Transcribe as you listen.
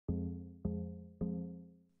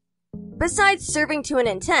besides serving to an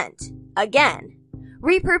intent, again,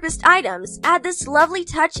 repurposed items add this lovely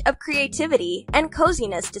touch of creativity and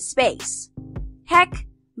coziness to space. Heck,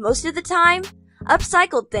 most of the time,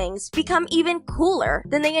 upcycled things become even cooler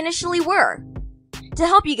than they initially were. To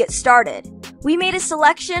help you get started, we made a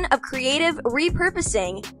selection of creative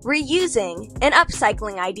repurposing, reusing, and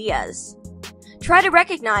upcycling ideas. Try to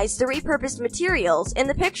recognize the repurposed materials in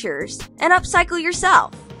the pictures and upcycle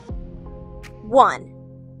yourself. 1.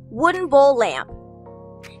 Wooden bowl lamp.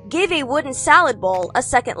 Give a wooden salad bowl a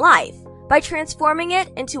second life by transforming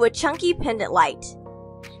it into a chunky pendant light.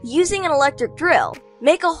 Using an electric drill,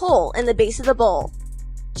 make a hole in the base of the bowl.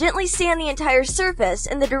 Gently sand the entire surface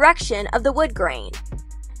in the direction of the wood grain.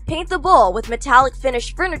 Paint the bowl with metallic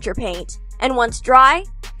finish furniture paint, and once dry,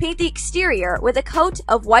 paint the exterior with a coat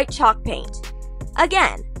of white chalk paint.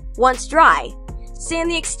 Again, once dry,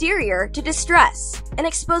 sand the exterior to distress and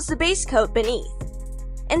expose the base coat beneath.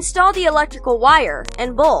 Install the electrical wire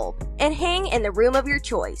and bulb and hang in the room of your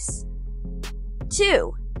choice.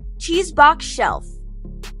 2. Cheese box shelf.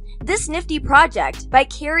 This nifty project by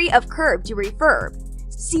Carrie of Curb to Refurb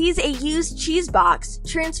sees a used cheese box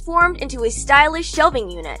transformed into a stylish shelving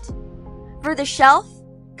unit. For the shelf,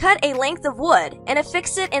 cut a length of wood and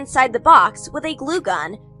affix it inside the box with a glue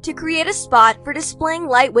gun to create a spot for displaying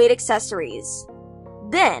lightweight accessories.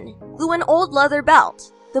 Then, glue an old leather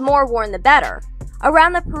belt, the more worn the better,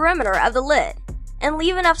 around the perimeter of the lid, and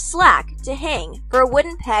leave enough slack to hang for a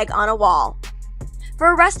wooden peg on a wall.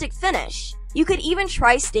 For a rustic finish, you could even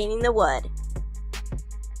try staining the wood.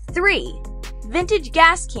 3. Vintage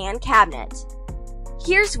gas can cabinet.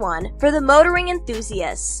 Here's one for the motoring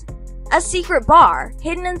enthusiasts. A secret bar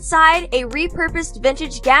hidden inside a repurposed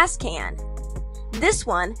vintage gas can. This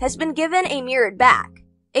one has been given a mirrored back,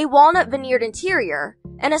 a walnut veneered interior,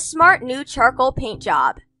 and a smart new charcoal paint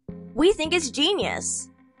job. We think it's genius.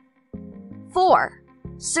 4.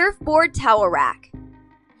 Surfboard towel rack.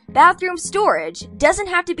 Bathroom storage doesn't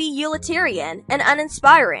have to be utilitarian and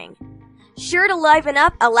uninspiring. Sure to liven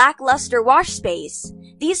up a lackluster wash space,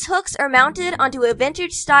 these hooks are mounted onto a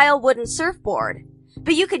vintage-style wooden surfboard,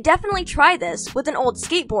 but you could definitely try this with an old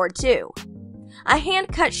skateboard too. A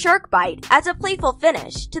hand-cut shark bite adds a playful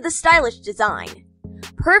finish to the stylish design.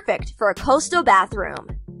 Perfect for a coastal bathroom.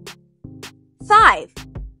 5.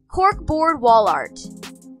 Corkboard wall art.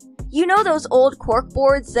 You know those old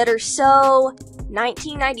corkboards that are so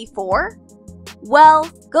 1994? Well,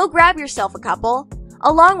 go grab yourself a couple,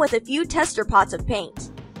 along with a few tester pots of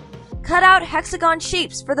paint. Cut out hexagon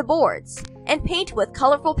shapes for the boards and paint with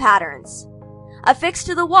colorful patterns. Affix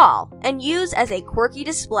to the wall and use as a quirky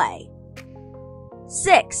display.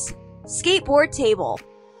 6. Skateboard table.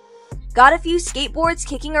 Got a few skateboards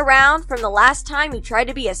kicking around from the last time you tried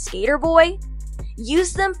to be a skater boy?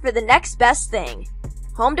 Use them for the next best thing.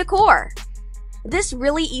 Home decor. This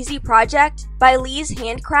really easy project by Lee's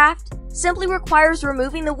Handcraft simply requires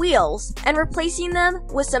removing the wheels and replacing them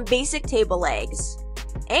with some basic table legs.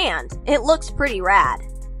 And it looks pretty rad.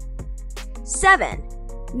 7.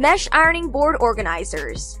 Mesh ironing board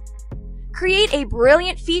organizers. Create a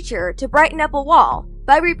brilliant feature to brighten up a wall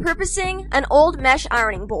by repurposing an old mesh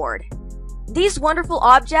ironing board. These wonderful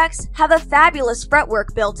objects have a fabulous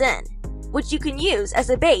fretwork built in, which you can use as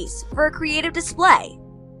a base for a creative display,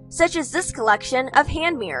 such as this collection of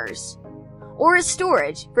hand mirrors, or as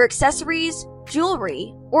storage for accessories,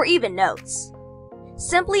 jewelry, or even notes.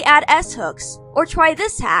 Simply add S-hooks, or try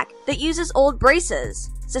this hack that uses old braces,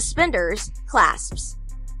 suspenders, clasps.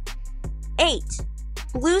 8.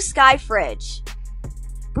 Blue sky fridge.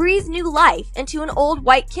 Breathe new life into an old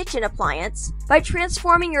white kitchen appliance by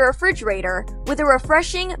transforming your refrigerator with a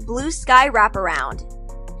refreshing blue sky wraparound.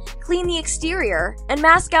 Clean the exterior and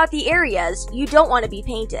mask out the areas you don't want to be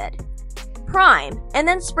painted. Prime and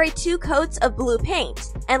then spray 2 coats of blue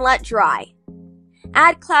paint and let dry.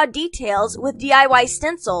 Add cloud details with DIY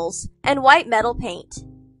stencils and white metal paint.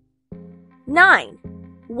 9.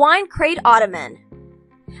 Wine crate ottoman.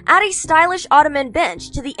 Add a stylish ottoman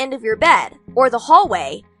bench to the end of your bed or the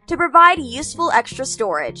hallway to provide useful extra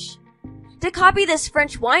storage. To copy this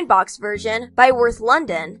French wine box version by Worth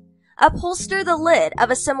London, upholster the lid of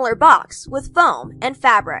a similar box with foam and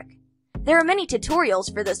fabric. There are many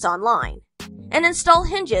tutorials for this online. And install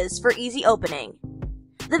hinges for easy opening.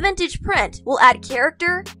 The vintage print will add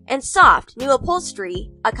character and soft new upholstery,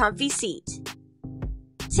 a comfy seat.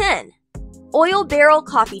 10. Oil barrel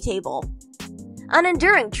coffee table. An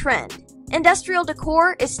enduring trend, industrial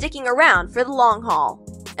decor is sticking around for the long haul.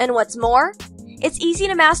 And what's more, it's easy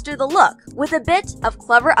to master the look with a bit of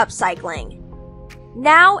clever upcycling.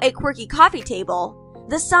 Now a quirky coffee table,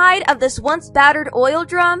 The side of this once battered oil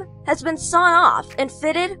drum has been sawn off and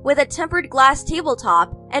fitted with a tempered glass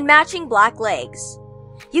tabletop and matching black legs.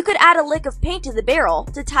 You could add a lick of paint to the barrel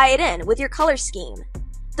to tie it in with your color scheme,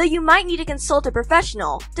 though you might need to consult a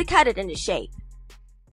professional to cut it into shape.